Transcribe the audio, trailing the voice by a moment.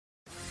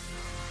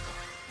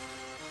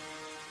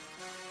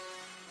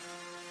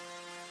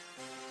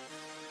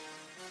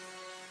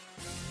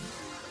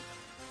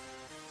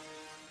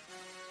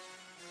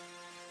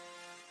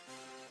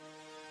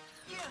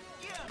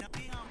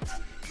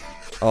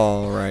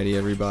Alrighty,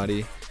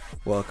 everybody.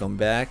 Welcome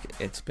back.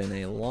 It's been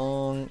a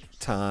long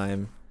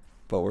time,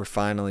 but we're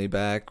finally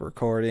back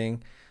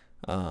recording.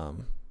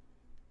 Um,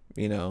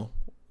 you know,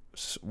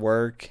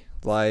 work,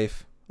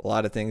 life, a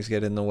lot of things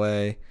get in the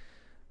way.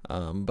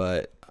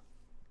 But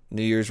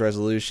New Year's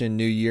resolution,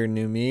 new year,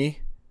 new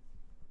me.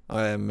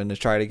 I'm going to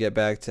try to get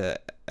back to,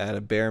 at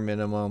a bare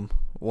minimum,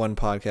 one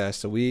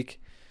podcast a week.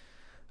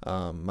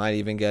 Might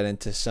even get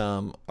into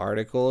some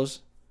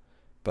articles,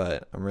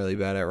 but I'm really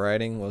bad at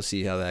writing. We'll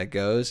see how that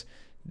goes.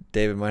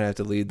 David might have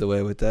to lead the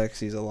way with that because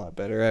he's a lot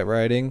better at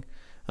writing.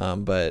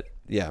 But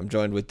yeah, I'm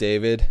joined with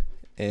David,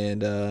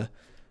 and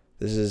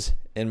this is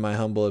In My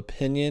Humble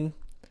Opinion.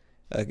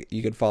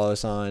 You can follow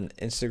us on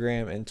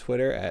Instagram and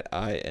Twitter at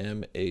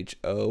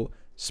IMHO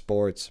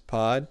Sports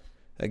Pod.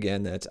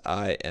 Again, that's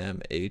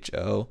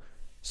IMHO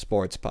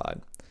Sports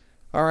Pod.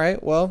 All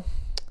right, well,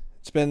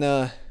 it's been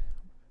a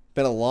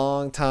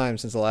long time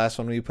since the last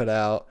one we put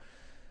out.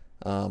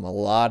 A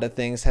lot of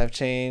things have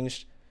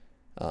changed.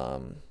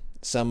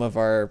 Some of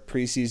our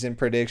preseason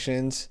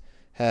predictions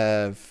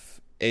have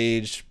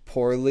aged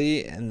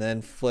poorly and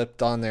then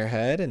flipped on their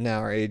head and now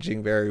are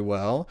aging very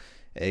well,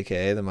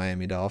 aka the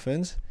Miami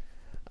Dolphins.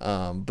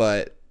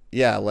 But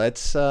yeah,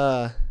 let's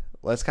kind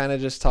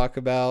of just talk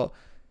about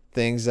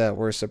things that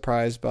we're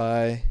surprised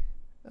by,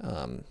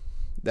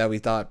 that we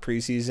thought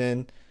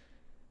preseason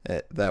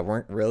that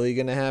weren't really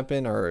going to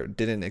happen or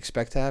didn't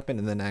expect to happen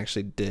and then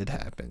actually did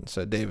happen.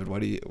 So David,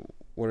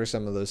 what are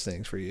some of those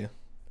things for you?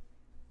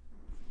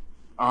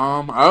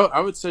 I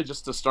would say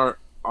just to start,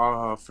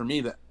 for me,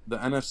 the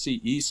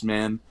NFC East,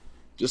 man,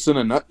 just in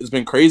a nut has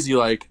been crazy.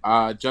 Like,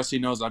 Jesse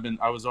knows I've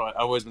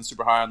always been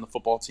super high on the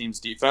football team's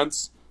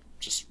defense,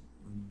 just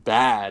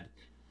bad,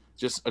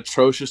 just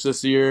atrocious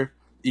this year.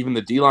 Even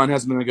the D line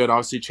hasn't been good.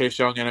 Obviously, Chase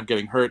Young ended up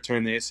getting hurt,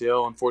 tearing the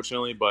ACL,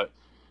 unfortunately, but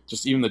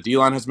just even the D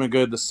line has been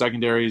good. The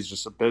secondary is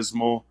just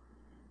abysmal.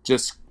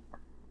 Just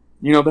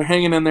they're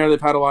hanging in there.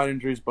 They've had a lot of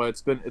injuries, but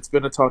it's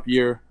been a tough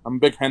year. I'm a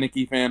big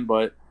Heineke fan,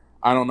 but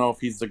I don't know if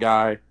he's the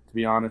guy, to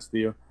be honest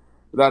with you.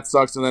 But that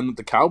sucks. And then with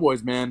the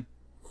Cowboys, man,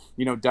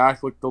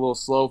 Dak looked a little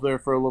slow there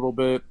for a little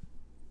bit.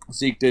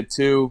 Zeke did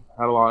too.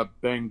 Had a lot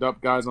of banged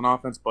up guys on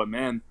offense, but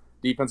man,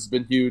 defense has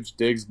been huge.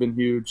 Diggs been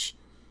huge.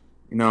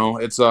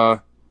 It's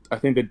I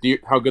think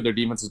how good their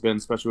defense has been,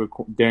 especially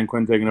with Dan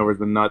Quinn taking over, has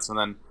been nuts. And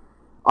then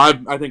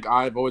I think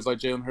I've always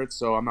liked Jalen Hurts,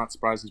 so I'm not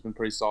surprised he's been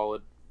pretty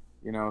solid.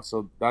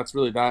 So that's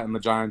really that. And the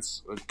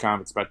Giants kind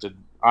of expected.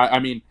 I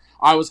mean,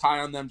 I was high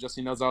on them.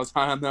 Jesse knows I was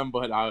high on them,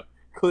 but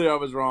clearly I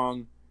was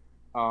wrong.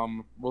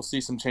 We'll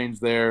see some change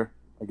there.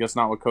 I guess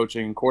not with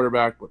coaching and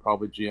quarterback, but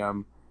probably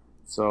GM.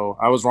 So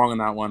I was wrong on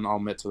that one. I'll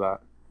admit to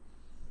that.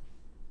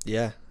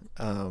 Yeah.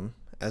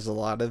 As a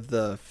lot of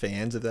the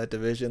fans of that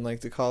division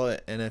like to call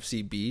it,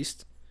 NFC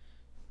Beast.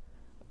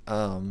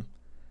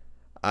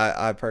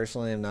 I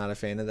personally am not a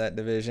fan of that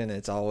division.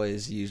 It's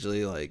always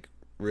usually like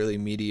really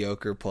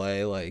mediocre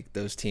play. Like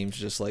those teams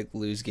just like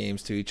lose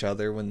games to each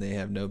other when they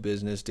have no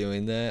business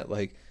doing that.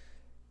 Like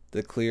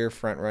the clear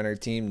front runner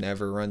team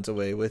never runs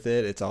away with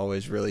it. It's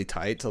always really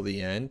tight till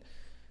the end.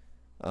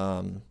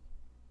 Not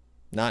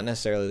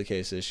necessarily the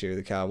case this year.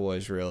 The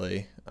Cowboys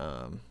really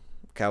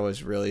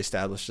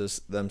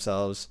established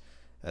themselves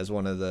as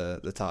one of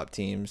the top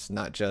teams,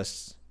 not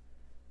just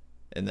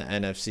in the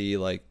NFC.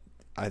 Like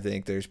I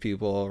think there's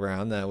people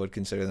around that would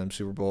consider them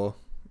Super Bowl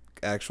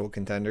actual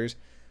contenders.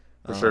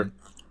 For sure.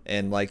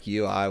 And like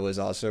you, I was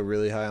also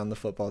really high on the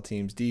football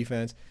team's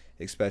defense.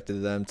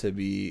 Expected them to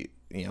be,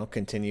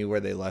 continue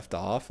where they left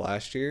off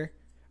last year,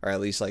 or at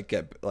least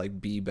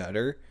be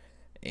better.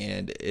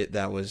 And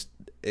that was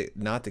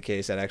not the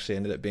case. That actually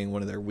ended up being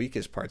one of their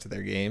weakest parts of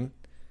their game.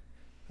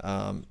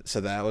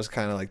 So that was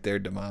kind of like their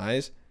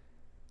demise.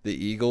 The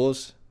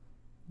Eagles,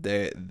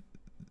 they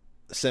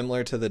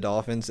similar to the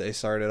Dolphins, they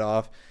started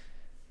off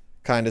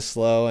kind of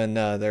slow, and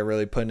they're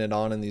really putting it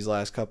on in these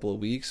last couple of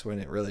weeks when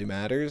it really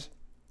matters.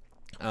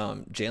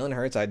 Jalen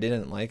Hurts I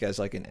didn't like as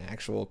like an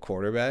actual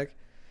quarterback,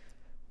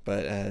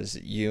 but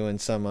as you and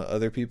some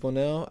other people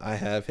know, I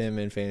have him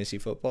in fantasy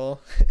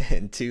football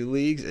in 2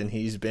 leagues, and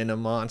he's been a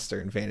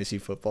monster in fantasy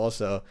football,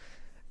 so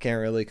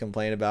can't really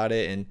complain about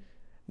it. And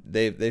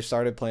they've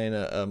started playing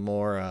a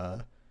more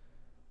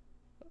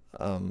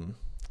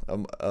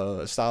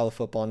a style of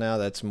football now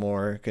that's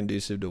more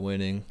conducive to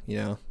winning.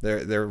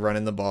 They're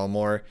running the ball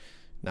more,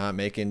 not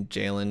making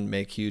Jalen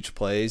make huge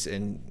plays,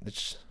 and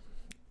it's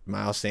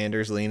Miles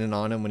Sanders leaning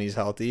on him when he's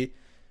healthy,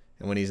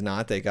 and when he's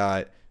not, they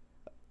got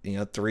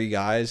 3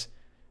 guys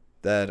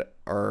that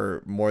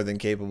are more than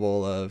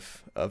capable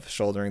of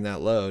shouldering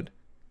that load.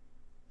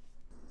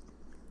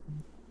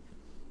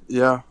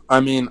 Yeah,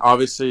 I mean,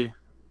 obviously,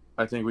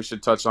 I think we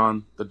should touch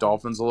on the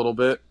Dolphins a little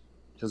bit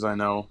because I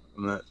know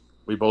that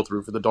we both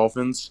root for the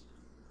Dolphins.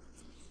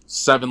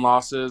 7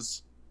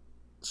 losses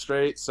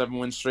straight, 7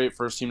 wins straight,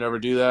 first team to ever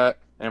do that.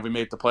 And if we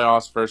make the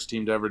playoffs, first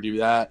team to ever do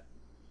that.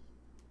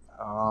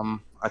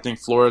 I think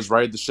Flores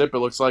righted the ship, it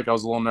looks like. I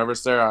was a little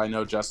nervous there. I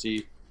know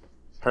Jesse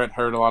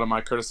heard a lot of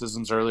my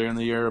criticisms earlier in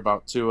the year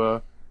about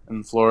Tua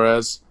and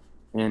Flores.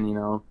 And,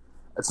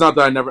 it's not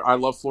that I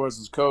love Flores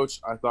as coach.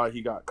 I thought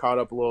he got caught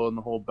up a little in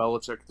the whole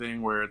Belichick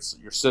thing, where it's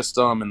your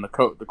system and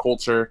the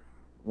culture.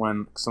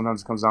 When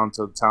sometimes it comes down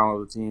to the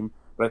talent of the team,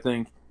 but I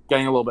think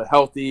getting a little bit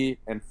healthy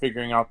and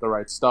figuring out the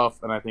right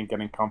stuff, and I think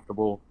getting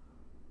comfortable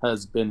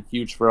has been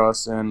huge for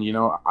us. And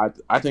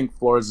I think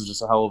Flores is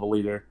just a hell of a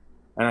leader,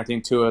 and I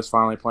think Tua is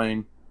finally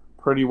playing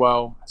pretty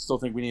well. I still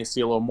think we need to see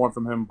a little more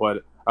from him,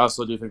 but I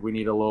also do think we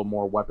need a little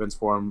more weapons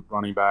for him,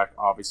 running back,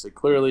 obviously,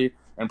 clearly,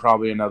 and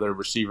probably another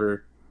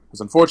receiver.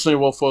 Because unfortunately,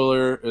 Will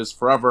Fuller is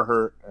forever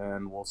hurt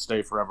and will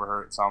stay forever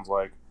hurt, it sounds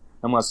like,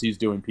 unless he's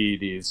doing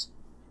PEDs.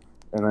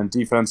 And then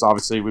defense,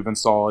 obviously, we've been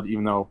solid,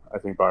 even though I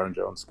think Byron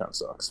Jones kind of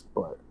sucks.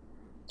 But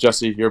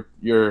Jesse,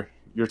 your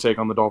take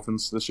on the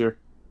Dolphins this year?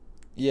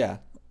 Yeah.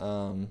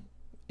 Um,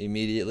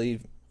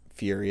 Immediately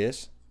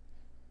furious.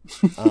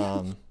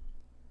 Um,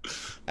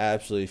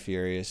 Absolutely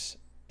furious.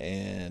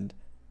 And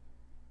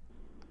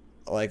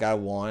like I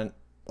want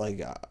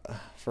like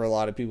for a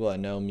lot of people that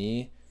know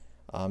me,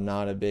 I'm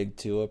not a big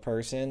Tua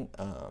person.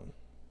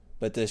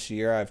 But this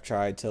year I've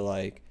tried to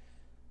like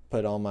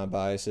put all my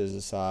biases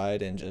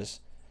aside and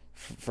just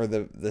for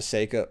the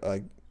sake of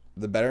like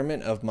the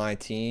betterment of my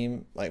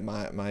team, like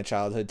my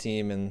childhood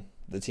team and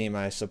the team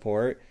I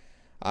support,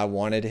 I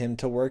wanted him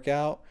to work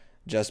out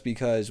just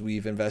because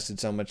we've invested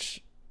so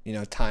much,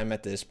 time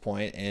at this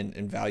point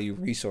and value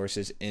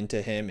resources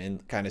into him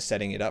and kind of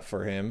setting it up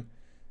for him.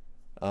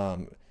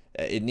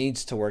 It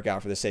needs to work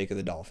out for the sake of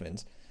the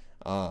Dolphins.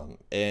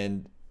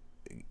 And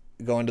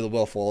going to the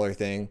Will Fuller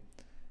thing,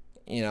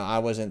 I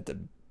wasn't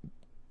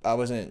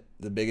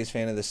the biggest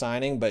fan of the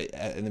signing, but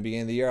in the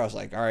beginning of the year, I was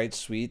like, all right,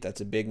 sweet,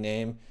 that's a big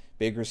name,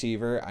 big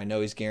receiver. I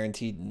know he's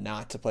guaranteed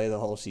not to play the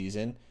whole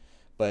season,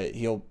 but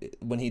he'll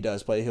when he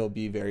does play, he'll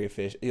be very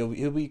efficient.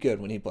 He'll be good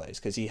when he plays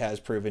because he has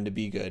proven to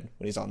be good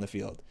when he's on the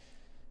field.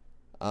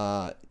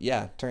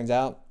 Yeah, turns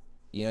out,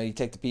 you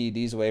take the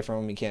PEDs away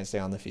from him, he can't stay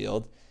on the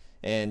field,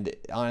 and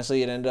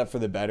honestly, it ended up for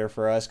the better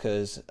for us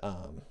because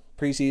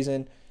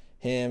preseason,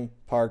 him,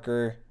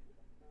 Parker,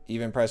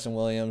 even Preston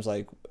Williams,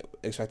 like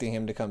expecting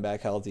him to come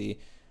back healthy.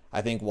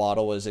 I think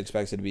Waddle was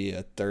expected to be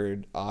a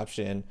third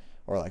option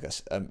or like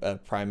a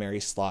primary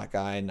slot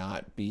guy,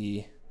 not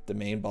be the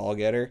main ball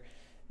getter.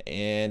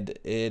 And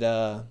it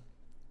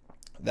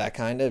that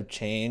kind of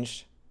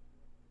changed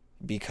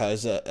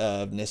because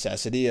of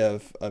necessity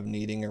of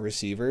needing a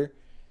receiver.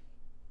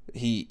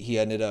 He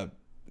ended up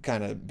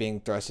kind of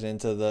being thrusted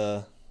into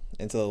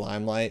the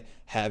limelight,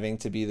 having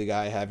to be the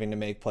guy, having to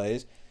make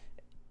plays.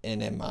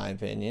 And in my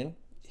opinion,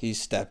 he's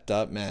stepped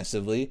up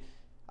massively.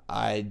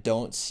 I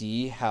don't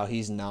see how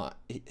he's not.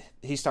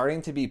 He's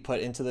starting to be put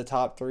into the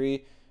top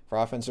three for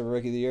offensive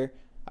rookie of the year.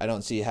 I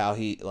don't see how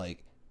he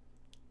like.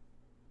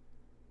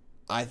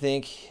 I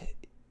think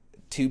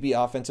to be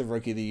offensive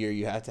rookie of the year,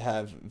 you have to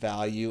have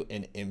value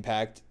and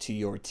impact to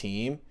your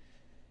team.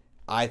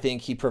 I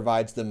think he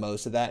provides the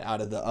most of that out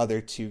of the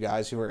other two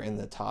guys who are in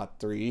the top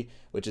three,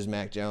 which is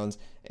Mac Jones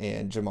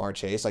and Jamar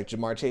Chase. Like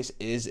Jamar Chase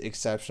is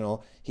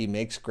exceptional. He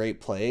makes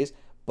great plays,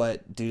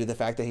 but due to the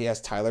fact that he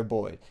has Tyler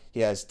Boyd,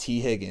 he has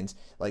T. Higgins,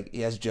 like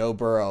he has Joe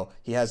Burrow,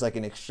 he has like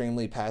an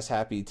extremely pass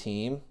happy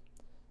team.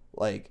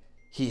 Like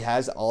he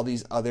has all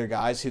these other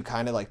guys who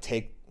kind of like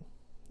take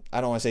I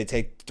don't want to say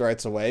take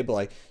threats away, but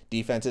like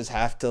defenses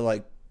have to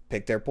like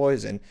pick their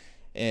poison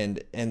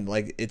and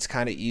like it's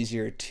kind of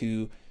easier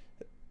to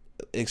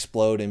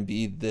explode and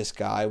be this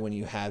guy when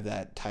you have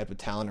that type of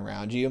talent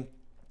around you.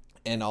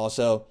 And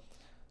also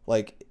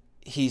like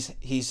he's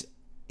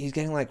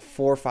getting like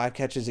 4 or 5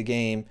 catches a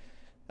game.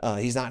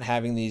 He's not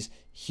having these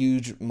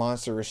huge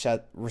monster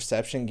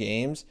reception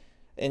games.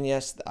 And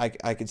yes,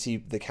 I could see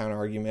the counter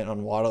argument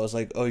on Waddle is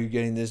like, oh, you're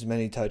getting this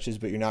many touches,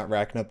 but you're not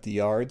racking up the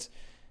yards.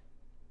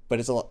 But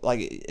it's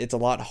a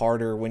lot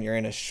harder when you're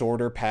in a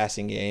shorter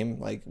passing game.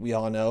 Like we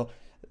all know,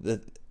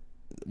 the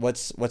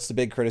what's the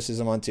big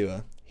criticism on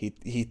Tua?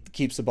 He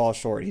keeps the ball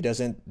short. He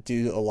doesn't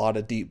do a lot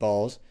of deep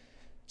balls.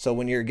 So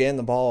when you're getting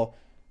the ball,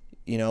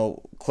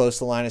 close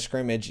to the line of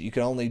scrimmage, you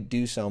can only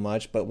do so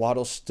much. But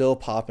Waddle's still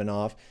popping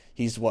off.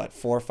 He's 4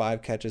 or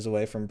 5 catches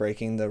away from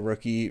breaking the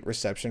rookie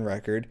reception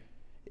record,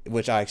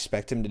 which I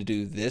expect him to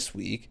do this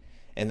week.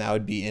 And that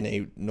would be in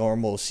a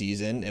normal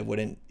season. It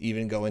wouldn't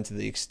even go into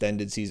the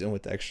extended season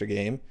with the extra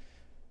game.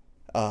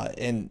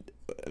 And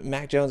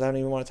Mac Jones, I don't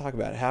even want to talk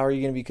about it. How are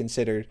you going to be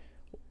considered,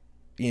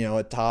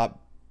 a top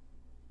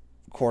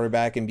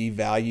quarterback and be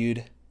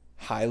valued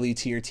highly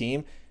to your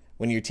team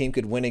when your team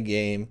could win a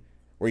game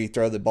where you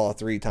throw the ball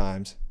 3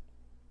 times?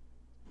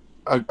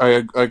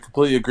 I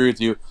completely agree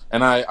with you,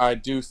 and I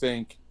do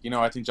think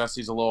I think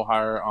Jesse's a little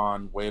higher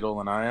on Waddle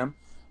than I am.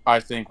 I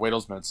think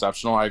Waddle's been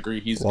exceptional. I agree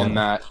he's in Waddle.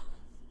 that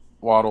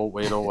Waddle,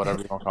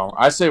 whatever you want to call him.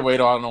 I say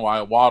Waddle. I don't know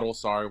why. Waddle.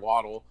 Sorry,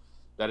 Waddle.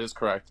 That is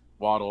correct.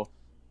 Waddle.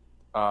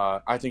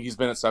 I think he's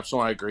been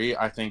exceptional. I agree.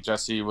 I think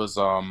Jesse was,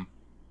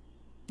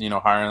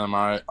 higher than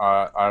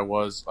I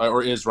was,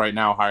 or is right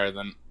now higher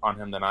than on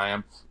him than I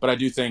am. But I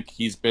do think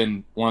he's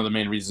been one of the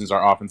main reasons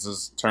our offense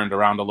has turned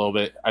around a little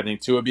bit. I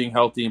think Tua being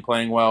healthy and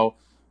playing well,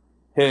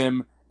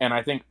 him, and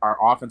I think our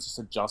offense is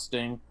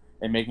adjusting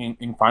and making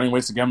and finding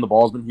ways to get him the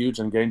ball has been huge,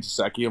 and getting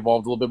Gesicki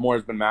involved a little bit more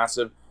has been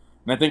massive.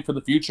 And I think for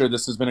the future,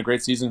 this has been a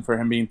great season for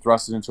him being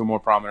thrusted into a more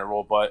prominent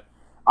role. But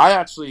I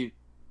actually,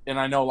 and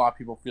I know a lot of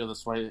people feel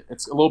this way,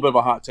 it's a little bit of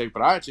a hot take,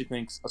 but I actually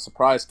think a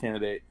surprise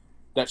candidate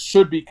that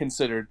should be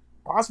considered,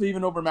 possibly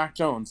even over Mac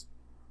Jones,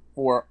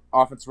 for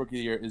Offensive Rookie of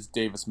the Year is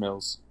Davis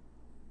Mills.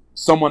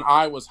 Someone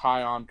I was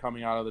high on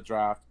coming out of the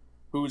draft,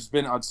 who's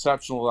been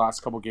exceptional the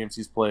last couple games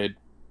he's played.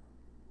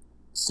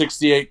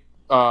 68%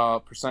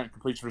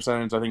 completion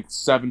percentage, I think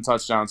 7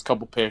 touchdowns,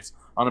 couple picks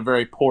on a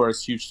very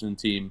porous Houston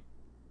team.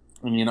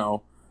 And,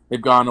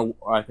 they've gone to,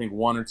 I think,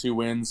 1 or 2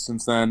 wins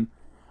since then.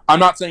 I'm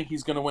not saying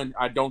he's going to win.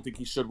 I don't think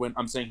he should win.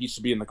 I'm saying he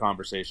should be in the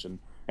conversation.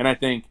 And I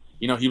think,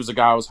 he was a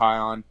guy I was high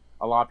on.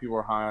 A lot of people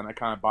were high on. I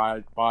kind of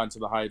buy into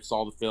the hype,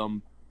 saw the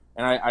film.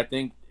 And I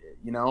think,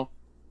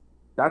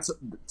 that's,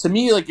 to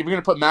me, like, if you're going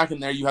to put Mac in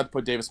there, you have to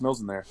put Davis Mills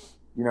in there.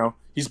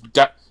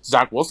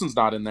 Zach Wilson's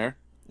not in there.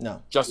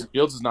 No. Justin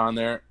Fields is not in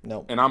there.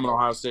 No. And I'm an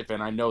Ohio State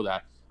fan. I know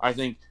that. I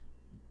think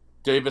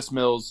Davis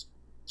Mills,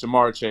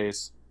 Jamar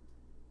Chase,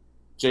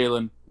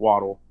 Jalen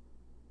Waddle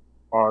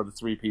are the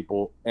 3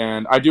 people.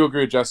 And I do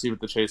agree with Jesse with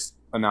the Chase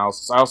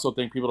analysis. I also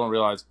think people don't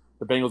realize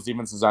the Bengals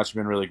defense has actually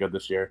been really good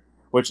this year,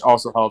 which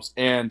also helps.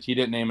 And he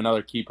didn't name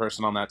another key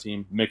person on that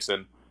team,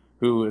 Mixon,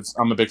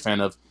 I'm a big fan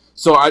of.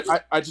 So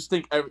I just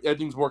think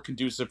everything's more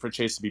conducive for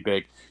Chase to be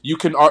big.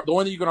 The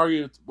only thing you can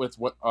argue with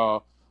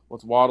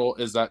Waddle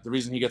is that the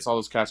reason he gets all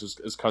those catches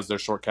is because they're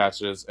short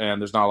catches and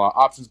there's not a lot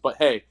of options. But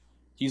hey,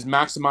 he's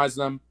maximized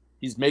them.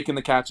 He's making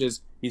the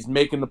catches. He's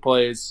making the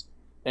plays.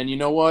 And you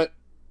know what?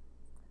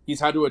 He's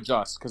had to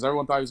adjust because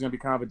everyone thought he was going to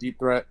be kind of a deep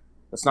threat.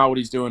 That's not what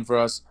he's doing for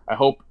us. I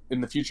hope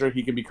in the future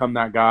he can become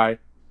that guy.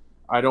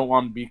 I don't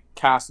want him to be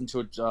cast into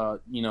a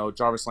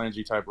Jarvis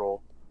Landry type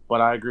role.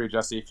 But I agree with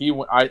Jesse.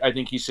 I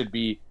think he should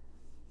be,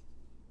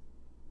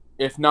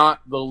 if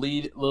not the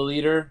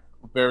leader,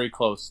 very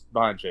close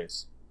behind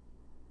Chase.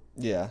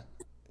 Yeah.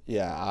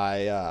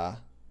 Yeah,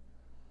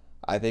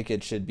 I think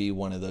it should be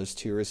one of those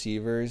 2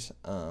 receivers.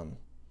 I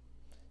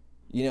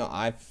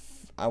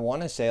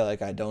want to say,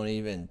 like, I don't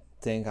even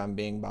think I'm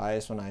being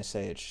biased when I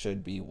say it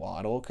should be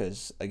Waddle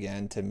because,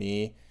 again, to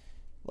me,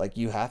 like,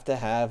 you have to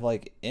have,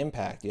 like,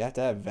 impact. You have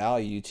to have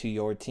value to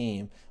your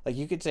team. Like,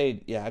 you could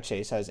say, yeah,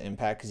 Chase has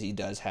impact because he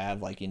does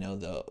have, like,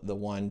 the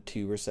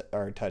 1-2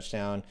 or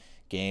touchdown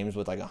games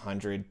with, like,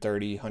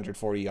 130,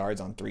 140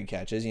 yards on 3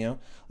 catches,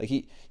 Like,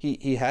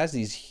 he has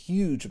these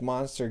huge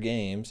monster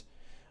games,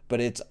 but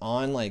it's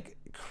on, like,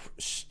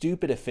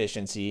 stupid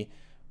efficiency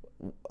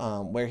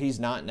where he's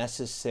not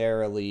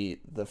necessarily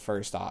the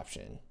first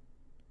option.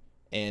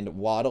 And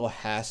Waddle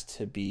has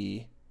to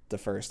be the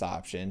first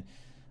option,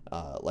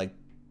 like,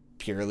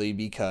 purely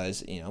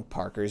because,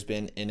 Parker's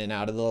been in and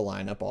out of the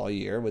lineup all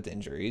year with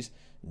injuries.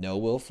 No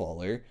Will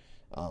Fuller.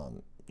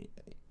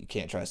 You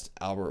can't trust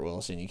Albert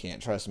Wilson. You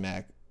can't trust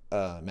Mac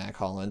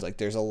Hollins. Like,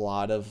 there's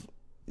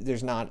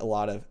not a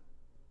lot of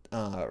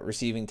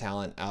receiving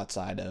talent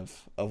outside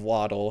of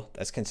Waddle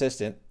that's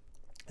consistent.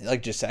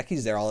 Like,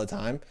 Gesicki's there all the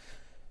time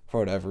for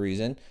whatever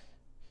reason.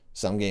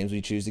 Some games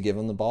we choose to give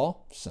him the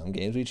ball. Some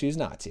games we choose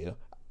not to.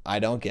 I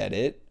don't get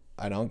it.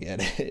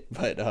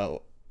 But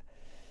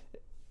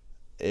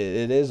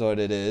it is what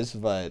it is.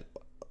 But,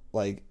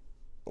 like,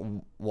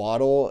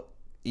 Waddle,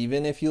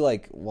 even if you,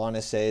 like, want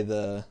to say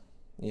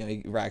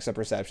he racks up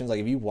receptions, like,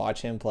 if you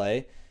watch him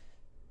play,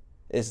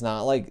 it's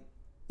not like,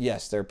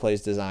 yes, there are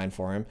plays designed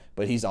for him,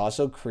 but he's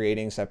also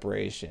creating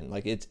separation.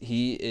 Like,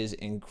 he is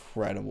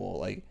incredible.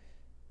 Like,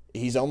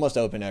 he's almost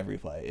open every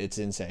play. It's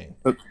insane.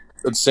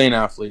 Insane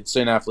athlete,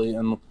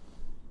 and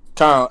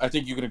kind of, I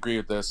think you can agree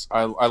with this.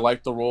 I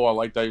like the role. I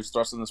like that he's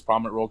thrust in this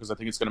prominent role because I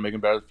think it's going to make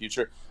him better in the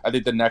future. I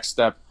think the next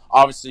step,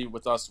 obviously,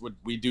 with us,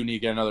 we do need to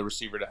get another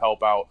receiver to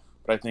help out.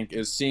 But I think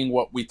is seeing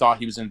what we thought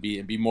he was going to be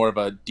and be more of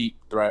a deep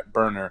threat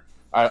burner.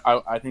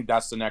 I think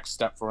that's the next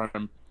step for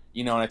him.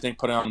 And I think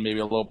putting on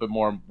maybe a little bit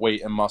more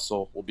weight and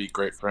muscle will be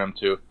great for him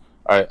too.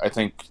 I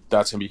think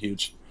that's going to be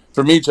huge.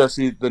 For me,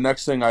 Jesse, the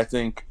next thing I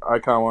think I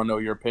kind of want to know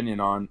your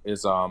opinion on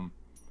is,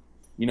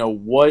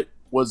 what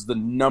was the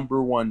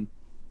number one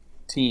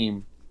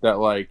team that,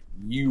 like,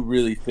 you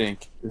really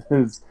think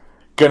is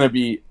gonna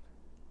be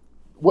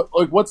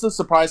what's the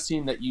surprise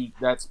team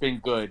that's been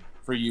good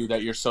for you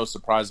that you're so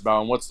surprised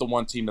about, and what's the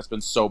one team that's been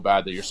so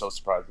bad that you're so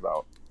surprised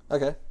about?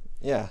 Okay,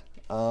 yeah.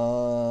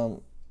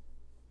 So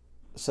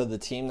the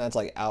team that's,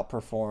 like,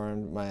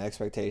 outperformed my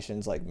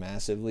expectations, like,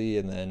 massively,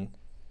 and then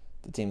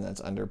the team that's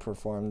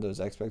underperformed those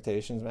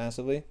expectations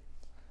massively.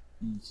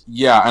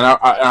 Yeah, and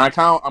I'm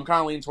kind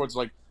of leaning towards,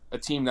 like, a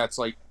team that's,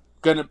 like,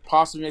 gonna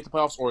possibly make the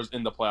playoffs or is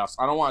in the playoffs.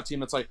 I don't want a team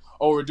that's like,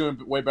 oh, we're doing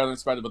way better than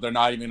expected, but they're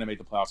not even gonna make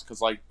the playoffs.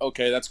 Because, like,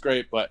 okay, that's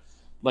great, but,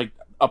 like,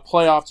 a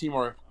playoff team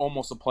or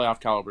almost a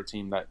playoff caliber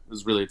team that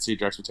has really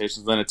exceeded your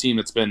expectations, than a team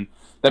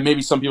that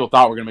maybe some people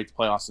thought were gonna make the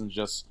playoffs and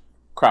just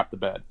crap the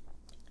bed.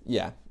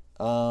 Yeah.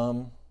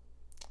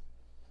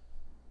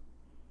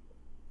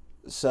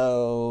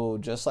 So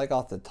just, like,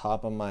 off the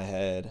top of my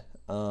head,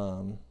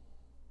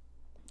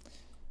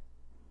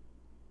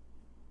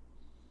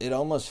 it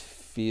almost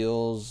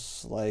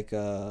feels like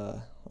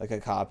a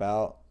cop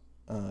out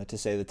to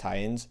say the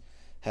Titans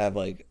have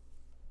like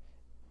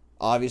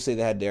obviously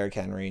they had Derrick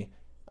Henry,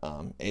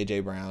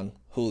 AJ Brown,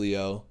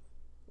 Julio.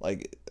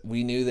 Like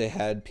we knew they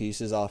had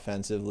pieces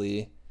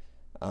offensively,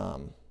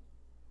 um,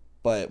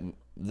 but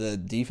the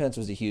defense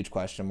was a huge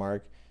question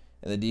mark,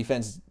 and the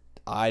defense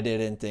I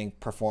didn't think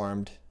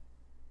performed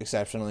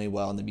exceptionally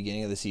well in the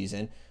beginning of the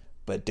season,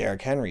 but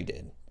Derrick Henry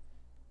did.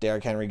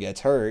 Derrick Henry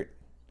gets hurt,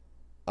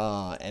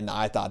 and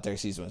I thought their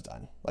season was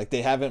done. Like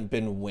they haven't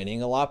been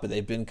winning a lot, but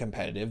they've been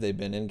competitive. They've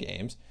been in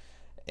games,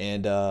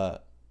 and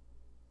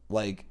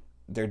like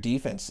their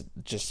defense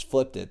just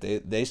flipped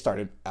it. They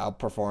started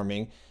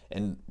outperforming,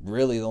 and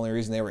really the only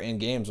reason they were in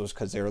games was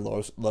because they were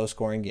low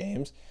scoring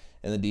games,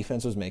 and the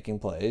defense was making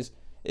plays.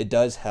 It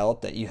does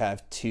help that you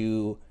have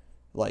two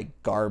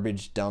like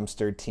garbage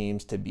dumpster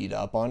teams to beat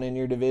up on in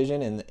your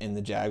division, in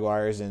the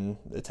Jaguars and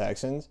the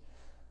Texans.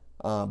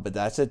 But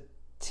that's a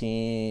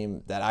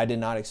team that I did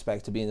not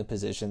expect to be in the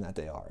position that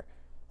they are.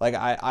 Like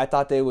I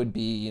thought they would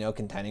be,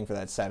 contending for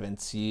that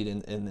seventh seed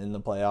in the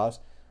playoffs.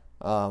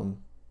 And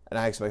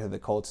I expected the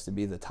Colts to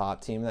be the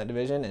top team in that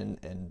division,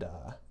 and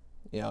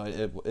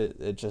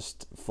it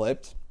just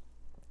flipped,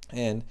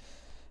 and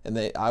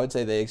I would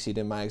say they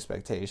exceeded my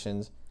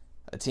expectations.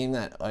 A team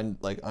that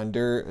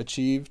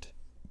underachieved,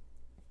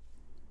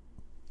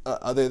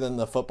 other than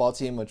the football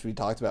team, which we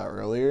talked about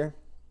earlier.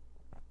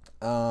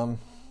 I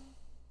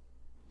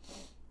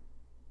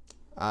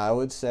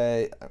would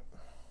say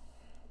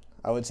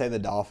the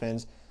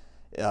Dolphins.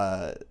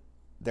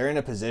 They're in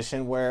a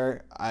position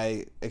where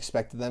I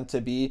expected them to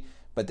be,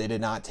 but they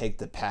did not take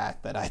the path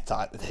that I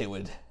thought they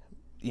would,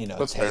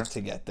 That's take fair.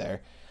 to get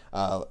there.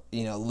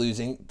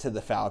 Losing to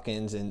the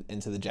Falcons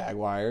and to the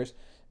Jaguars,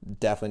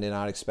 definitely did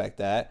not expect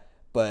that.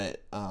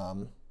 But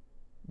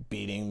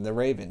beating the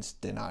Ravens,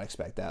 did not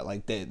expect that.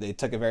 Like they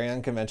took a very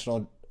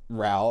unconventional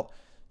route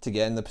to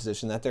get in the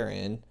position that they're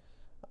in.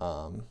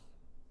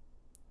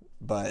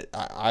 But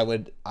I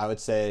would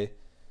say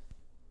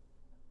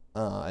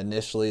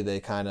initially they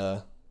kind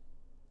of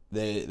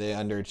they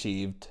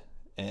underachieved,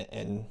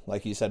 and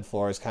like you said,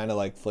 Flores kind of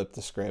like flipped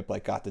the script,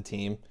 like got the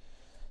team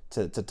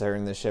to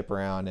turn the ship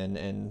around,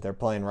 and they're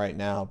playing right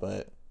now,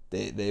 but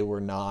they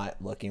were not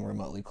looking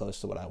remotely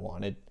close to what I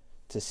wanted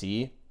to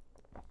see.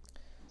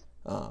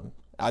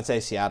 I'd say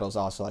Seattle's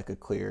also like a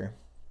clear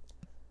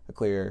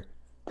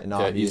and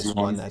obvious Easy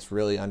one one. that's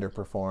really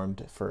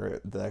underperformed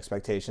for the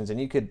expectations. And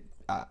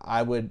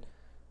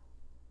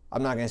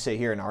I'm not going to sit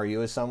here and argue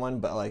with someone,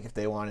 but like if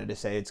they wanted to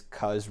say it's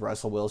cause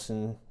Russell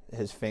Wilson,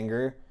 his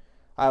finger,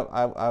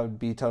 I would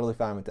be totally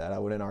fine with that. I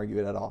wouldn't argue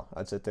it at all.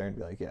 I'd sit there and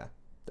be like, yeah,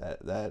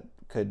 that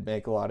could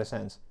make a lot of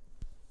sense.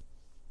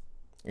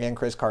 And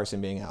Chris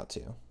Carson being out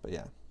too, but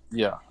yeah.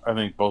 Yeah, I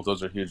think both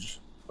those are huge,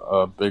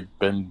 big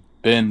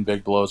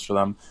blows for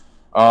them.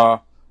 Uh,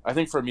 I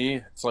think for me,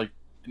 it's like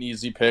an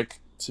easy pick.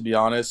 To be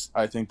honest,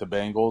 I think the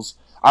Bengals.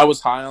 I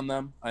was high on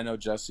them. I know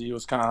Jesse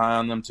was kind of high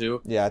on them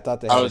too. Yeah, I thought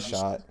they I had a was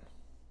just shot.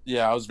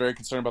 Yeah, I was very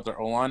concerned about their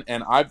O line,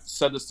 and I've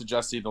said this to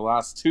Jesse the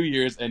last 2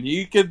 years, and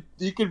he could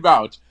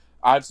vouch.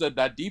 I've said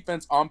that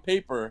defense on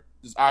paper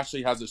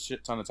actually has a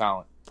shit ton of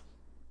talent.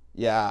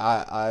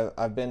 Yeah,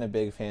 I've been a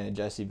big fan of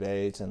Jesse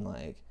Bates, and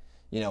like,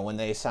 when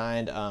they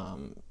signed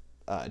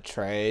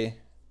Trey,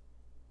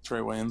 Trey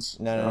Waynes,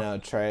 no,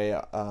 Trey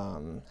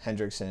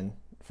Hendrickson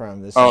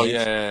from the oh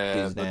yeah, Saints. yeah,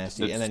 yeah. Dude's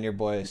nasty. And then your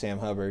boy Sam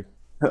Hubbard.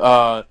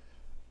 Uh,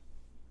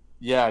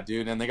 yeah,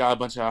 dude, and they got a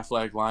bunch of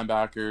athletic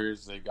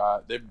linebackers.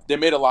 They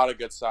made a lot of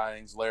good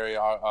signings. Larry,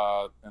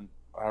 and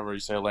however you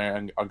say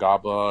Larry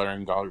Agaba or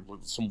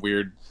Ngaba, some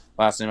weird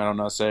last name I don't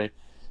know how to say.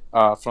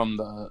 From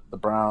the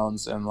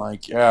Browns, and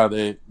like yeah,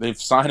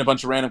 they've signed a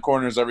bunch of random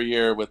corners every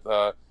year with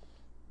Shinobi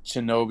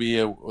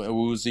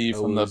Awuzie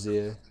from the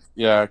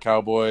Awuzie.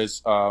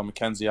 Cowboys,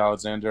 Mackenzie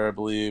Alexander I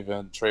believe,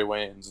 and Trey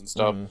Waynes and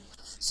stuff. Mm-hmm.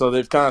 So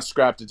they've kind of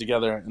scrapped it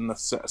together in the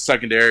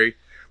secondary.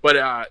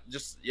 But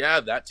just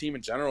that team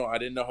in general, I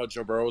didn't know how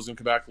Joe Burrow was going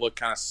to come back. Look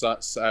kind of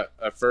sus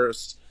at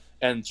first,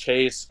 and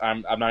Chase,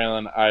 I'm not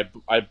gonna.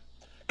 I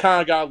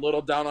kind of got a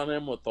little down on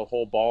him with the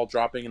whole ball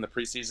dropping in the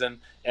preseason,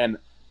 and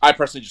I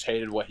personally just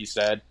hated what he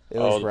said. It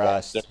was The ball.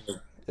 rust. It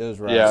was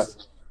Yeah,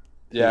 rust.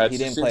 yeah. He It just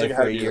didn't seems play like it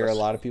for had a to be year. A rust.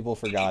 lot of people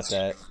forgot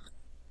that.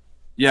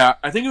 Yeah,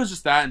 I think it was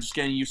just that, and just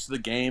getting used to the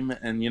game,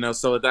 and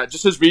so that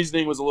just his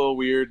reasoning was a little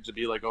weird to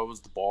be like, "Oh, it was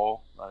the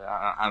ball."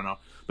 I don't know,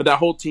 but that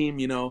whole team,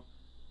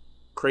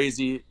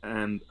 crazy,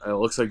 and it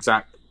looks like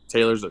Zach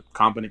Taylor's a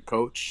competent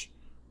coach.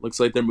 Looks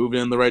like they're moving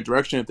in the right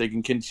direction if they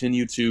can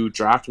continue to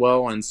draft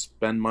well and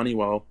spend money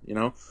well.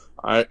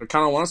 I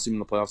kind of want to see them in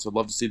the playoffs. I'd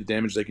love to see the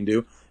damage they can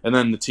do, and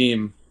then the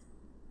team.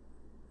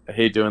 I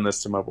hate doing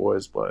this to my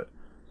boys, but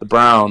the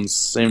Browns,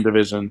 same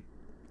division.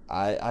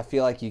 I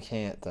feel like you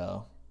can't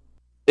though.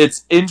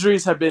 It's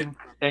injuries have been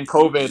and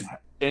COVID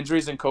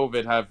injuries and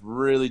COVID have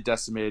really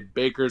decimated.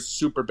 Baker's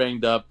super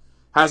banged up,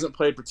 hasn't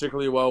played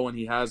particularly well when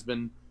he has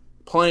been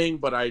playing,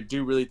 but I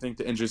do really think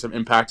the injuries have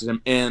impacted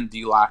him and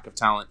the lack of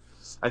talent.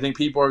 I think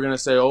people are going to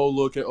say, "Oh,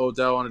 look at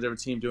Odell on a different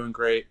team doing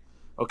great."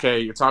 okay,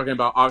 you're talking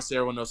about obviously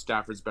everyone knows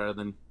Stafford's better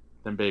than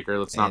Baker.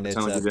 Let's not And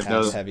pretend it's like a we didn't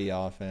know pass that. heavy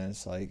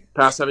offense. Like,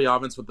 Pass heavy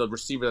offense with the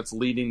receiver that's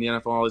leading the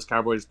NFL, all these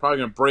Cowboys, is probably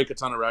going to break a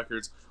ton of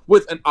records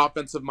with an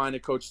offensive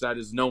minded coach that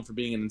is known for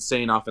being an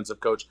insane offensive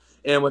coach,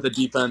 and with a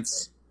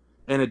defense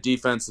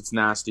that's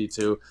nasty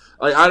too.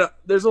 Like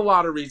there's a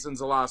lot of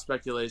reasons, a lot of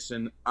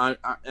speculation. And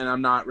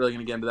I'm not really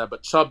going to get into that.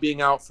 But Chubb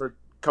being out for a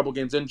couple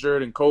games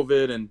injured and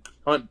COVID, and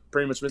Hunt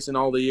pretty much missing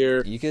all the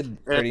year. you could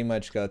And pretty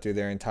much go through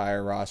their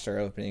entire roster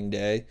opening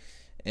day,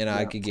 and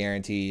I yeah, could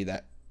guarantee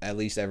that at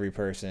least every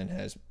person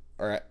has,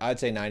 or I'd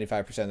say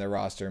 95% of their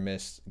roster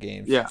missed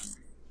games. yeah.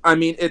 I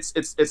mean, it's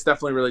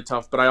definitely really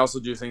tough, but I also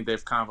do think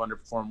they've kind of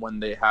underperformed when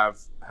they have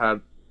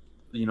had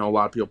a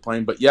lot of people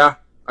playing. But yeah,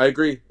 I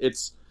agree.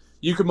 It's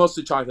you could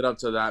mostly chalk it up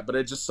to that, but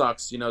it just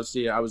sucks.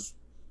 See, I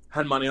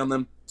had money on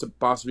them to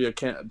possibly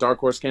be a dark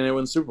horse candidate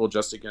win the Super Bowl.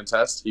 Justin can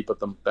attest. He put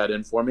the bet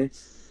in for me.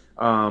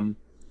 Um,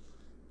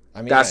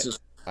 I mean, that's just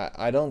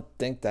I don't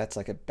think that's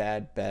like a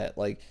bad bet.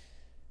 Like,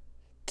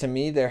 to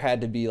me, there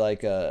had to be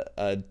like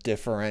a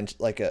different,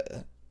 like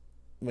a,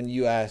 when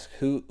you ask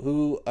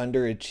who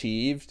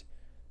underachieved,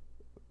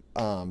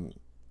 um,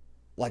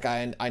 like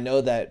I know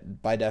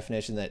that by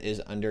definition that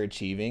is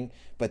underachieving,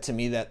 but to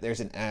me that there's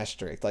an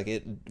asterisk. Like,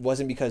 it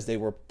wasn't because they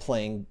were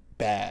playing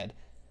bad.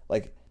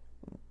 Like,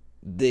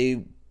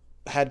 they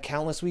had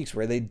countless weeks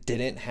where they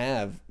didn't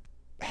have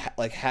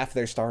like half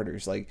their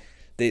starters. Like,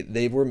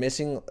 they were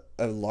missing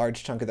a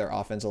large chunk of their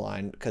offensive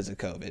line because of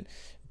COVID.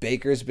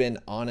 Baker's been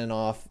on and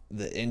off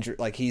the injury.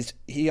 Like,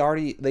 he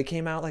already, they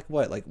came out like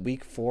what, like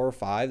week 4 or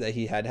 5 that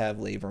he had to have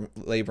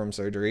labrum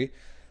surgery.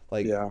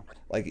 Like yeah,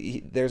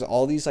 there's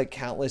all these like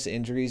countless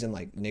injuries, and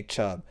like Nick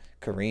Chubb,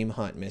 Kareem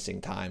Hunt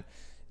missing time.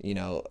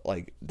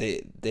 Like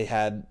they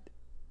had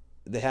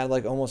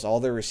like almost all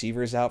their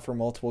receivers out for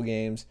multiple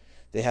games.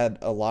 They had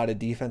a lot of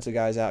defensive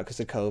guys out because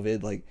of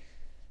COVID. Like,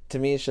 to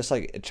me, it's just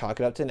like chalk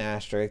it up to an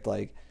asterisk.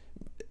 Like,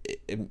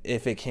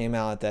 if it came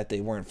out that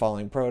they weren't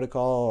following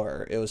protocol,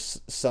 or it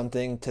was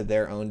something to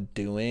their own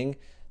doing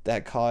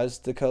that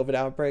caused the COVID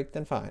outbreak,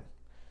 then fine.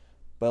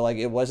 But like,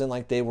 it wasn't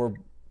like they were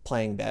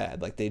playing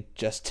bad. Like, they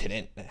just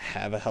didn't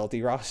have a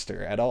healthy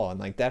roster at all, and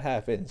like that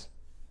happens.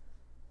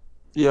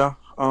 yeah.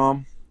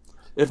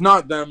 If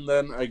not them,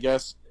 then I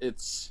guess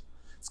it's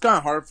kind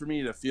of hard for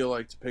me to feel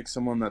like to pick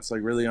someone that's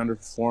like really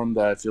underperformed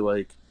that I feel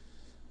like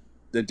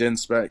they didn't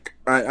spec.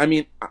 I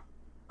mean,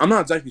 I'm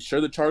not exactly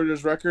sure the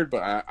Chargers' record,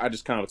 but I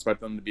just kind of expect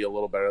them to be a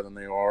little better than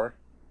they are.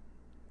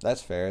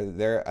 That's fair.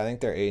 I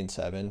think they're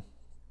 8-7.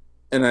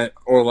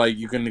 Or like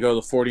you can go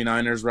the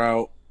 49ers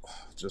route.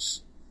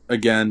 Just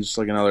again, just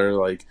like another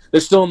like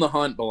they're still in the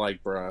hunt, but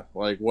like bruh,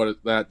 like what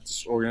that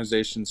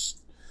organization's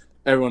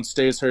everyone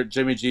stays hurt.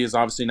 Jimmy G is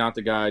obviously not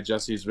the guy.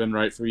 Jesse's been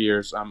right for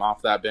years. I'm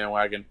off that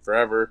bandwagon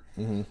forever.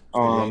 Mm-hmm. He ain't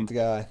Um, the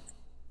guy.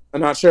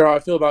 I'm not sure how I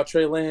feel about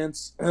Trey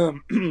Lance.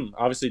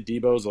 Obviously,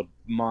 Debo's a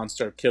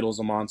monster. Kittle's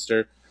a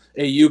monster.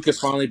 Ayuk is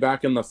finally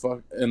back in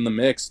the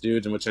mix,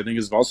 dude, which I think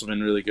has also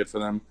been really good for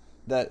them.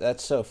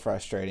 That's so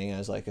frustrating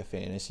as like a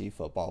fantasy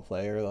football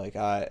player. Like,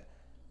 I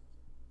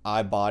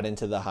bought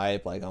into the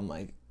hype. Like, I'm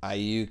like,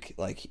 Ayuk,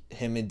 like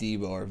him and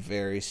Debo are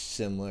very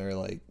similar,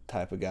 like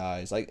type of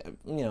guys. Like,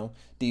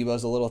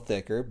 Debo's a little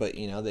thicker, but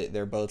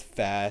they're both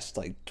fast,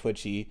 like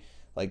twitchy,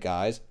 like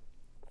guys.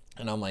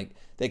 And I'm like,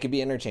 they could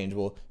be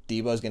interchangeable.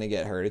 Debo's gonna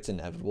get hurt. It's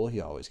inevitable.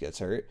 He always gets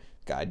hurt.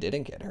 Guy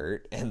didn't get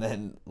hurt, and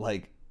then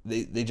like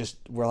they just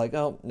were like,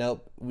 oh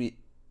nope, we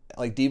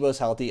like Debo's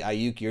healthy.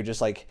 Ayuk, you're just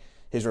like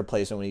his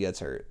replacement when he gets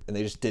hurt, and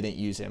they just didn't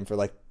use him for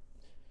like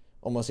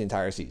almost the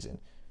entire season.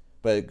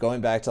 But going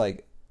back to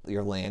like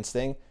your Lance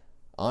thing,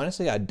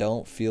 honestly, I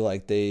don't feel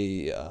like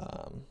they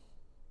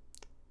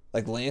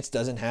like Lance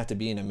doesn't have to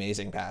be an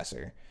amazing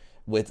passer.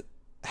 With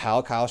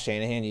how Kyle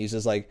Shanahan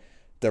uses like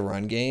the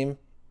run game,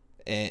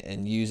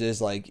 and uses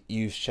like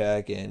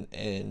Juszczyk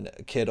and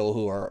Kittle,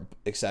 who are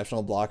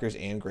exceptional blockers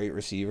and great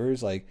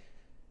receivers, like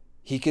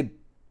he could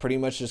pretty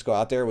much just go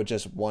out there with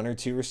just one or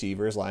two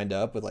receivers lined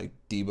up with like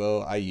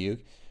Debo, Ayuk,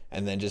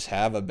 and then just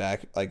have a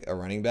back, like a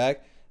running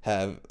back,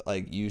 have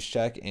like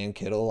Juszczyk and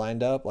Kittle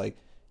lined up. Like,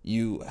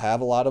 you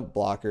have a lot of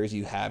blockers,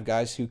 you have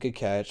guys who could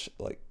catch.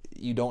 Like,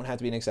 you don't have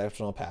to be an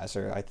exceptional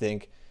passer. I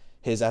think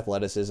his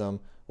athleticism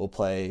will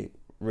play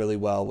really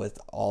well with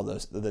all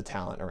the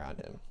talent around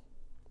him.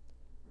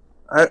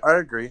 I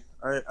agree.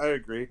 I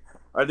agree.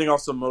 I think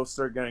also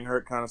Mostert getting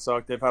hurt kind of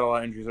sucked. They've had a lot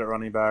of injuries at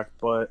running back,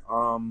 but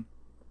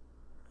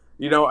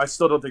I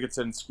still don't think it's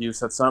an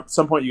excuse. At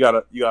some point, you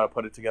gotta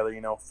put it together,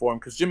 for him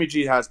because Jimmy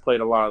G has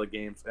played a lot of the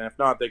games, and if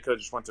not, they could have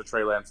just went to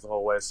Trey Lance the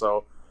whole way.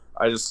 So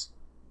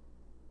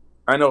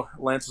I know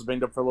Lance was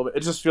banged up for a little bit.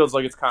 It just feels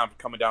like it's kind of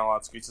coming down a lot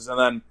of excuses, and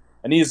then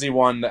an easy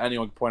one that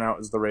anyone can point out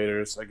is the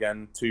Raiders.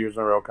 Again, 2 years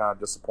in a row, kind of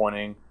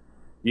disappointing.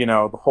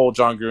 The whole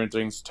John Gruden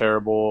thing's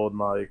terrible, and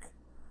like,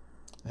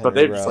 but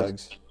Henry they've just like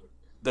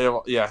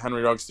Ruggs.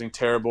 Henry Ruggs thing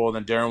terrible, and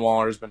then Darren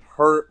Waller has been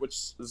hurt,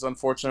 which is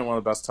unfortunate. One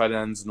of the best tight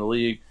ends in the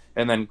league,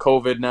 and then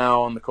COVID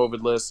now on the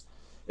COVID list.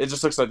 It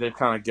just looks like they've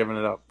kind of given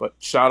it up. But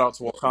shout out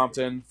to Will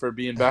Compton for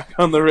being back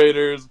on the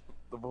Raiders.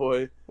 the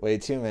boy, way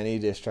too many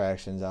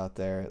distractions out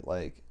there.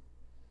 Like,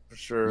 for you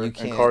sure. And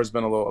can't, Carr's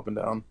been a little up and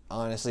down.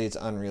 honestly, it's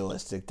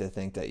unrealistic to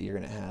think that you're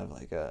going to have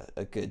like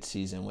a good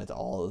season with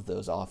all of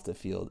those off the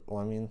field.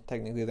 Well, I mean,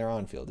 technically they're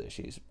on field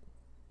issues,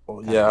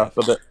 Well, kind yeah,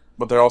 of.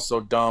 but they're also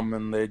dumb,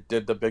 and they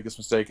did the biggest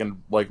mistake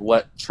and like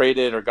let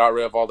traded or got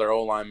rid of all their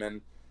O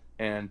linemen,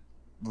 and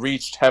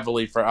reached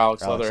heavily for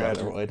Alex Alex Leatherhead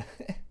or Leatherwood.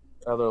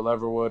 other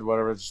Leatherwood,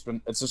 whatever. It's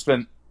just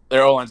been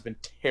their O line's been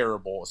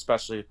terrible,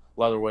 especially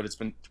Leatherwood. It's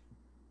been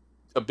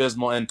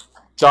abysmal, and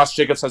Josh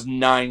Jacobs has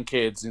 9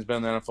 kids. He's been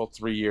in the NFL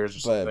 3 years or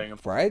something.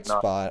 But bright Not,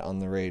 spot on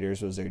the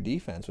Raiders was their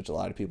defense, which a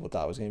lot of people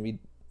thought was going to be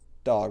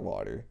dog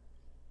water.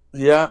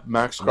 yeah, Max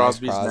Max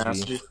Crosby's Crosby.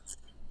 nasty,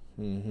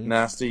 Hmm.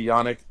 nasty.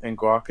 Yannick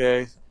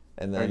Ngakwe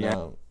And or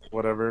then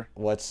whatever.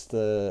 what's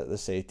the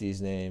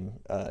safety's name?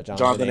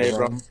 Jonathan Abram.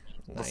 Abram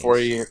before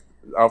Nice. he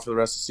out for the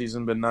rest of the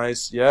season been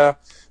nice. Yeah,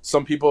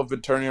 some people have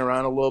been turning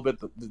around a little bit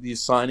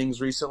these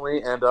signings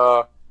recently, and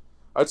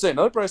I'd say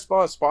another bright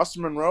spot is Foster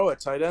Monroe at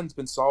tight end's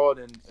been solid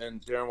in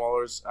Darren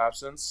Waller's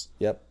absence.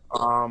 Yep.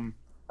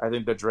 I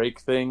think the Drake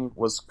thing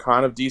was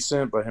kind of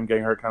decent, but him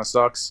getting hurt kind of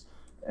sucks.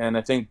 And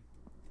I think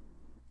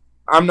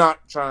I'm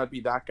not trying to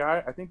be that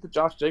guy. I think the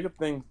Josh Jacob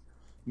thing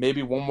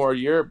maybe one more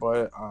year,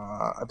 but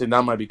I think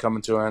that might be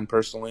coming to an end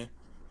personally.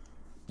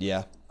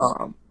 Yeah.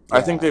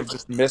 I think they've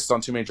just missed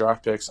on too many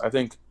draft picks. I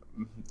think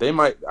they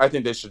might. I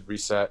think they should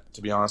reset,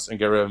 to be honest, and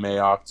get rid of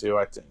Mayock too.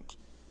 I think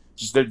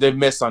just they've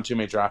missed on too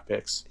many draft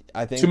picks.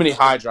 I think Too many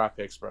high draft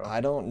picks, bro.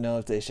 I don't know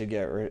if they should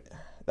get rid.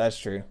 That's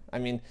true. I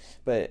mean,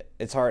 but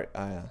it's hard.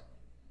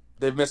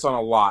 They've missed on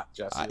a lot,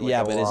 Jesse. Like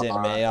Yeah, a but is it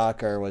lot.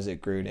 Mayock or was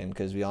it Gruden?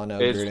 Because we all know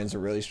It's- Gruden's a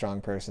really strong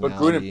But personality.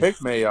 Gruden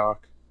picked Mayock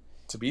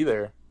to be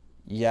there.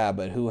 Yeah,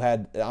 but who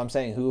had? I'm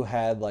saying who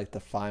had like the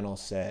final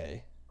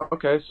say?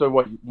 Okay, so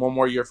what? One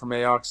more year for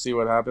Mayock, see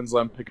what happens.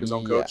 Let him pick his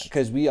own Yeah, coach.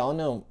 because we all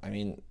know. I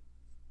mean,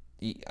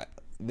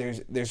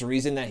 there's a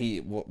reason that he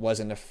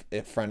wasn't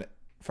a front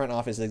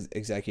office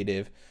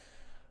executive,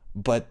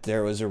 but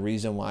there was a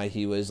reason why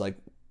he was like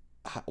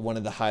one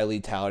of the highly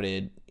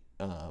touted,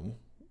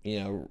 you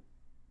know,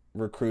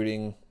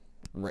 recruiting,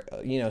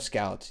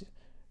 scouts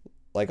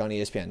like on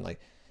ESPN. Like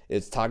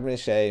it's Todd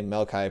McShay,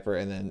 Mel Kiper,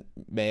 and then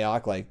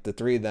Mayock. Like the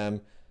three of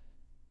them,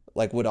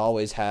 like would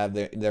always have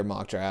their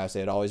mock drafts.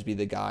 They'd always be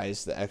the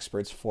guys, the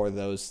experts for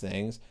those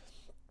things.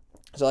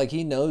 So like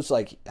he knows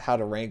like how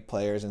to rank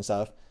players and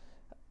stuff.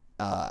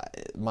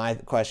 My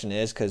question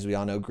is because we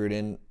all know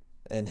Gruden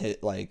and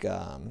hit like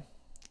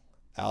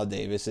Al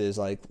Davis's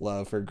like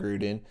love for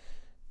Gruden.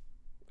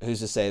 Who's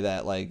to say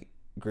that like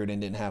Gruden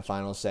didn't have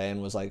final say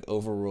and was like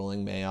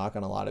overruling Mayock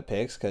on a lot of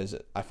picks? Because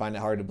I find it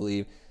hard to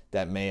believe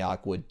that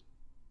Mayock would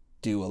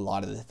do a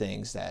lot of the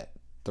things that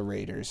the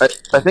Raiders.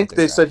 I think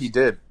they said he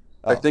did.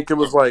 Oh, I think it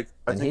was like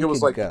I then think he it was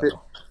could like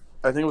go.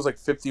 I think it was like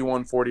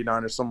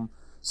 51-49 or some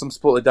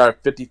split like that,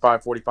 or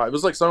 55-45. It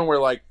was like something where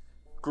like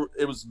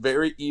it was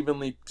very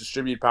evenly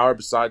distributed power.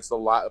 Besides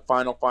the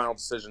final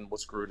decision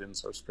was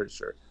Gruden's. I was pretty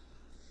sure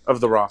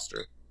of the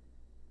roster.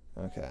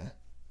 Okay.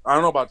 I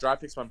don't know about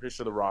draft picks, but I'm pretty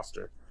sure the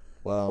roster.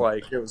 Well,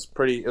 Like it was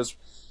pretty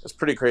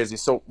crazy.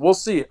 So we'll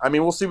see. I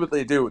mean, we'll see what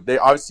they do. They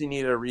obviously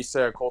need a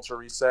reset, a culture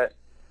reset.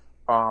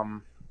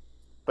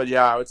 But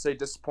yeah, I would say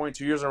disappointing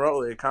 2 years in a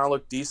row. They kind of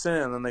look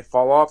decent, and then they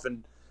fall off.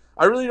 And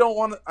I really don't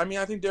want to. I mean,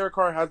 I think Derek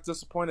Carr has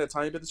disappointed a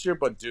tiny bit this year,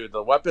 but dude,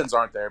 the weapons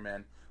aren't there,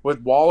 man.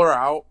 With Waller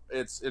out,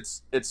 it's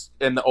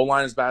and the O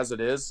line as bad as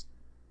it is,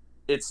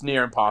 it's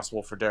near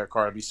impossible for Derek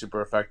Carr to be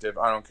super effective.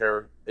 I don't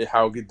care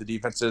how good the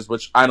defense is,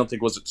 which I don't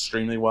think was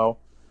extremely well.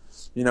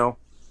 You know,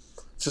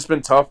 it's just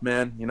been tough,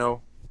 man. You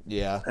know,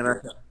 yeah.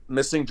 and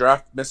missing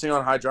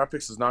on high draft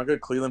picks is not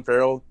good. Cleveland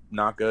Farrell,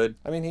 not good.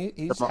 I mean,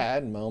 he's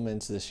had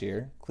moments this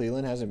year.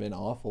 Cleveland hasn't been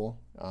awful.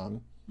 I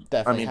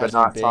Definitely mean, but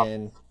hasn't not top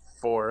been.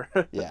 4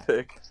 Yeah.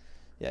 pick.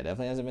 Yeah,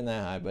 definitely hasn't been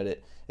that high, but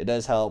it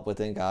does help with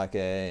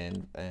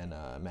Ngake and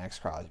Max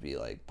Crosby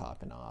like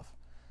popping off.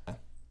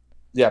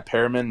 Yeah,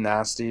 Perriman,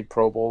 nasty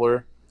Pro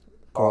Bowler.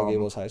 Coral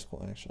Gables High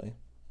School, actually.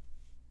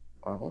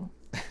 Oh,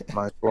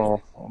 nice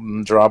little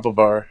drop of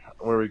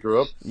where we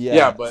grew up. Yeah.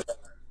 Yeah, but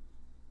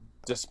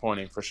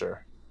disappointing for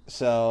sure.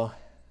 So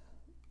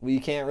we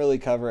can't really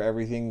cover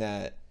everything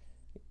that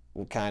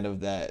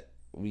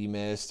we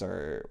missed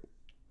or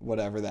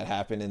whatever that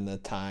happened in the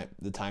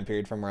time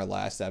period from our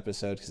last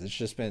episode because it's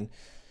just been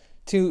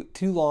too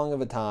long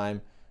of a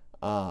time.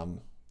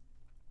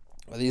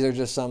 But these are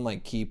just some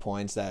like key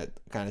points that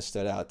kind of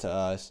stood out to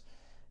us,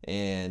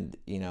 and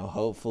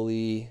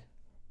hopefully,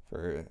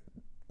 for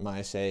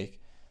my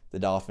sake, the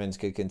Dolphins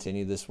could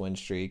continue this win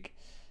streak.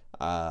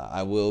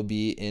 I will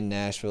be in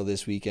Nashville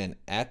this weekend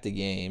at the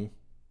game,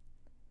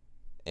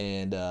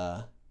 and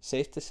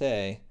safe to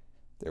say,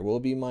 there will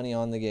be money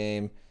on the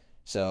game.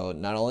 So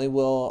not only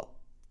will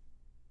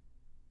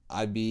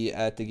I be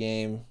at the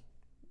game,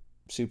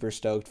 super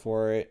stoked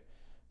for it,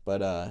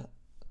 but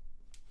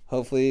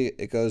hopefully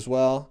it goes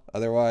well.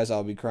 Otherwise,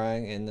 I'll be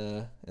crying in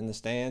the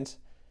stands.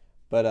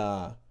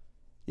 But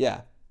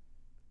yeah,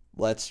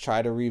 let's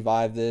try to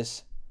revive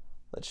this.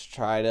 Let's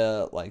try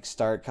to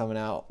start coming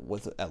out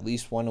with at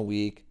least one a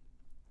week.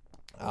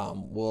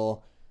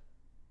 We'll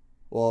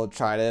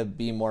try to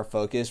be more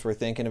focused. We're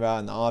thinking about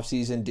in the off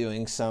season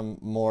doing some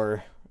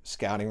more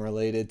scouting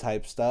related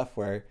type stuff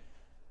where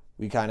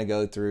we kind of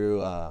go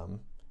through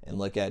and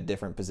look at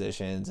different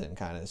positions and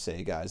kind of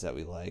say guys that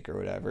we like or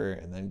whatever,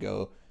 and then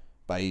go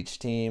by each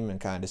team and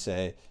kind of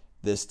say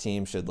this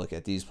team should look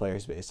at these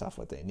players based off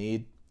what they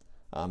need.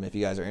 If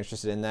you guys are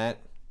interested in that,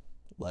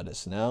 let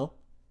us know.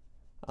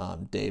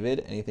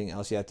 David, anything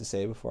else you have to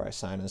say before I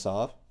sign us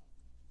off?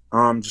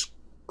 Just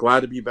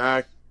glad to be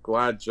back.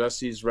 Glad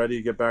Jesse's ready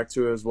to get back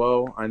to it as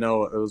well. I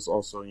know it was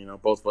also,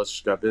 both of us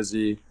just got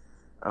busy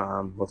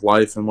with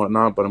life and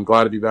whatnot, but I'm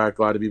glad to be back.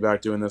 Glad to be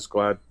back doing this.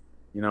 Glad,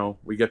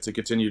 we get to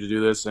continue to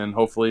do this, and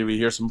hopefully we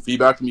hear some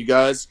feedback from you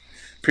guys.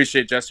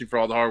 Appreciate Jesse for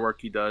all the hard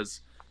work he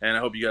does, and I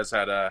hope you guys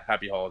had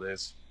happy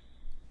holidays.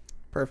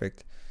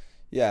 Perfect.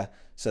 Yeah,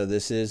 so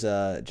this is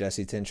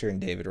Jesse Tincher and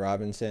David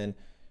Robinson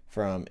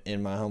from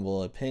In My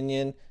Humble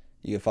Opinion.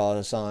 You can follow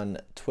us on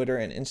Twitter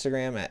and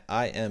Instagram at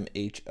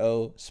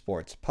IMHO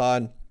Sports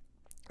Pod.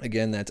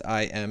 Again, that's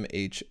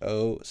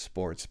IMHO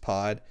Sports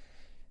Pod.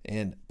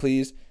 And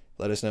please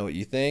let us know what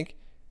you think.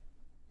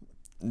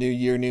 New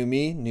year, new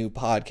me, new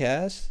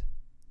podcast.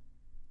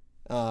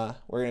 We're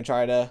going to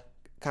try to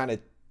kind of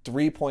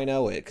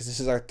 3.0 it because this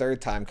is our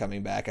third time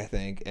coming back, I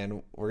think.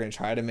 And we're going to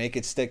try to make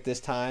it stick this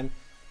time.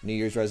 New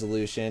Year's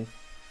resolution.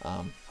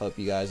 Hope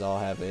you guys all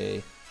have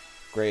a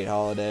great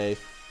holiday.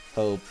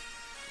 Hope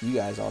you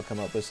guys all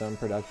come up with some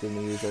productive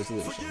New Year's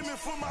resolutions.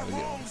 Have a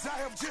good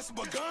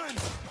one.